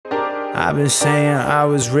I've been saying I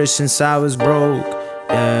was rich since I was broke.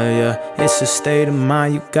 Yeah, it's a state of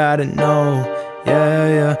mind, you gotta know.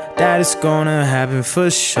 Yeah, that it's gonna happen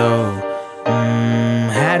for sure.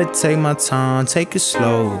 Had to take my time, take it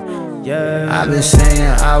slow. Yeah, I've been saying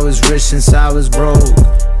I was rich since I was broke.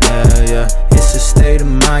 Yeah, it's a state of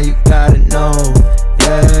mind, you gotta know.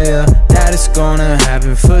 Yeah, that it's gonna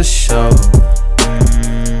happen for sure.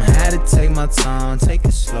 Had to take my time, take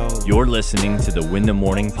it slow. You're listening to the Win the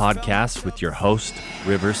Morning podcast with your host,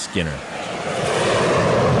 River Skinner.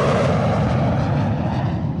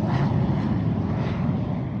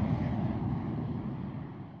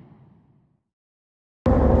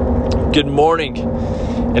 Good morning,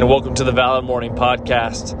 and welcome to the Valid Morning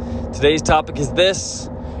Podcast. Today's topic is this: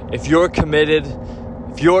 if you're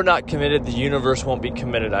not committed, the universe won't be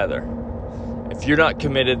committed either. If you're not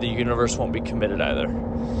committed, the universe won't be committed either.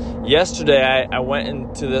 Yesterday, I went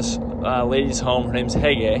into this lady's home. Her name's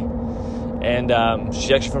Hege, and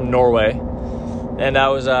she's actually from Norway. And I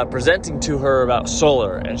was presenting to her about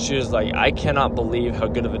solar, and she was like, I cannot believe how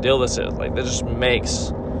good of a deal this is. Like, this just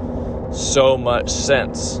makes so much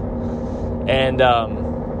sense. And I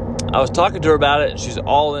was talking to her about it, and she's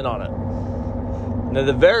all in on it. And at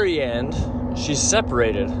the very end, she's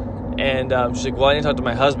separated. And she's like, well, I need to talk to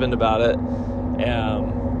my husband about it.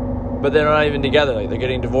 But they're not even together. Like, they're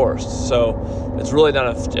getting divorced. So it's really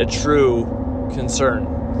not a true concern.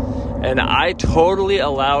 And I totally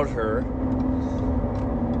allowed her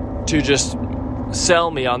to just sell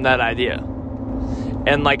me on that idea.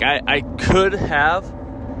 And like, I could have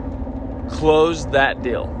closed that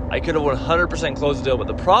deal. I could have 100% closed the deal, but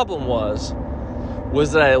the problem was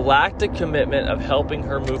that I lacked the commitment of helping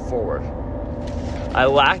her move forward. I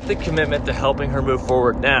lacked the commitment to helping her move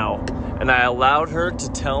forward now, and I allowed her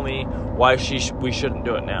to tell me why we shouldn't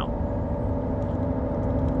do it now.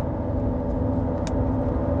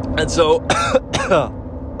 And so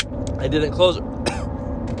I didn't close it.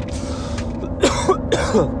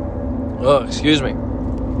 Oh, excuse me.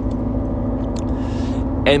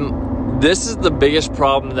 And this is the biggest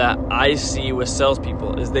problem that I see with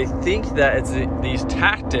salespeople, is they think that it's these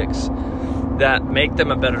tactics that make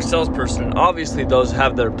them a better salesperson. And obviously those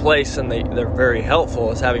have their place, and they're very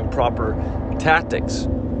helpful as having proper tactics.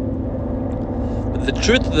 But the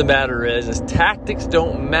truth of the matter is tactics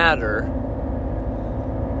don't matter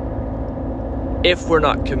if we're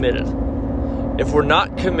not committed. If we're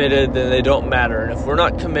not committed, then they don't matter. And if we're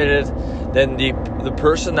not committed, then the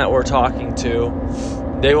person that we're talking to,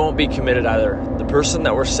 they won't be committed either. The person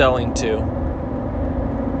that we're selling to,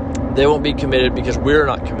 they won't be committed because we're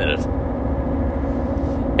not committed.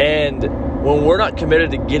 And when we're not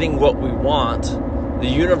committed to getting what we want, the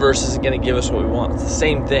universe isn't going to give us what we want. It's the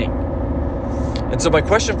same thing. And so my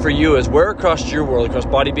question for you is, where across your world, across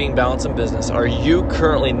body, being, balance, and business, are you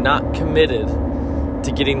currently not committed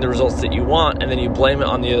to getting the results that you want, and then you blame it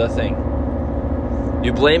on the other thing?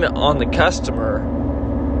 You blame it on the customer,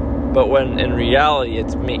 but when in reality,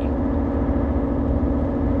 it's me.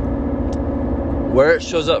 Where it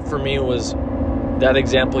shows up for me was that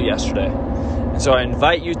example yesterday. And so I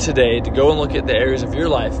invite you today to go and look at the areas of your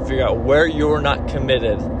life, figure out where you're not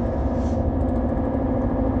committed.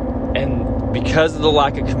 And because of the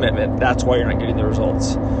lack of commitment, that's why you're not getting the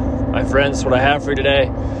results. My friends, that's what I have for you today.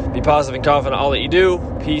 Be positive and confident in all that you do.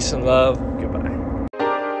 Peace and love. Goodbye.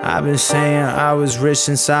 I've been saying I was rich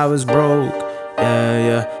since I was broke.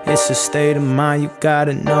 Yeah, it's a state of mind, you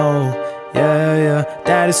gotta know. Yeah,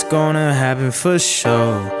 that it's gonna happen for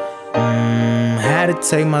sure. Had to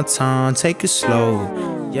take my time, take it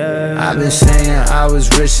slow. Yeah, I've been saying I was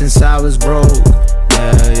rich since I was broke.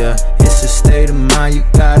 Yeah, it's a state of mind, you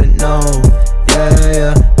gotta know.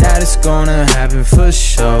 Yeah, that it's gonna happen for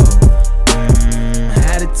sure.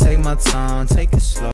 Had to take my time, take it slow.